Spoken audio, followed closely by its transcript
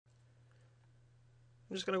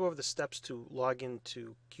I'm just going to go over the steps to log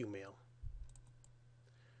into Qmail.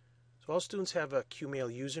 So all students have a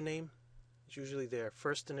Qmail username. It's usually their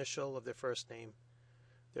first initial of their first name,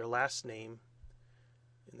 their last name,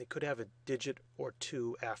 and they could have a digit or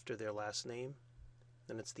two after their last name.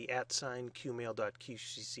 Then it's the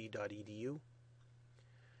 @qmail.qcc.edu.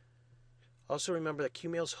 Also remember that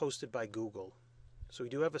Qmail is hosted by Google. So we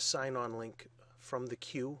do have a sign-on link from the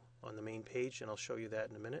Q on the main page, and I'll show you that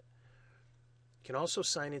in a minute. You can also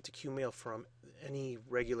sign into Qmail from any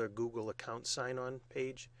regular Google account sign-on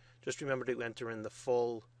page. Just remember to enter in the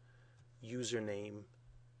full username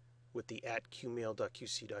with the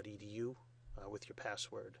 @qmail.qc.edu with your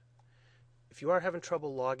password. If you are having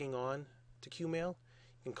trouble logging on to Qmail,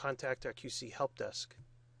 you can contact our QC help desk.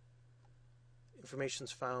 Information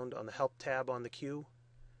is found on the help tab on the Q. You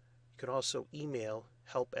can also email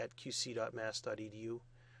help@qc.mass.edu,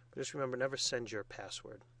 but just remember, never send your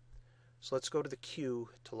password. So let's go to the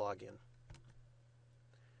Q to log in.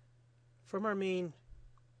 From our main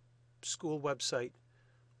school website,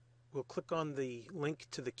 we'll click on the link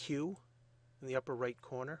to the Q in the upper right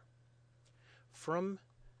corner. From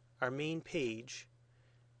our main page,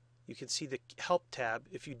 you can see the Help tab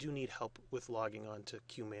if you do need help with logging on to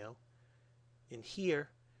Qmail. In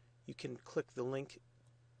here, you can click the link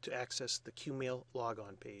to access the Qmail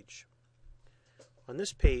logon page. On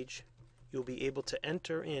this page, you'll be able to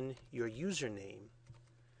enter in your username.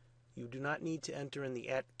 You do not need to enter in the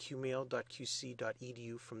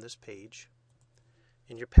 @qmail.qc.edu from this page,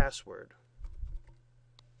 and your password.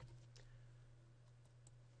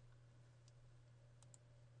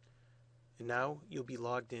 And now you'll be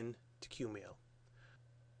logged in to Qmail.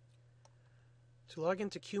 To log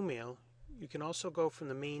into Qmail, you can also go from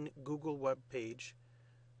the main Google web page,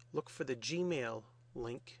 look for the Gmail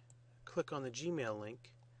link, click on the Gmail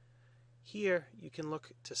link. Here you can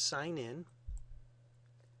look to sign in.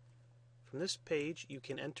 From this page you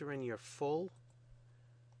can enter in your full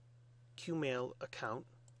Qmail account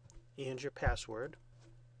and your password.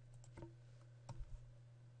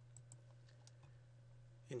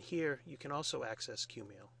 And here you can also access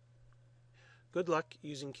Qmail. Good luck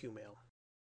using Qmail.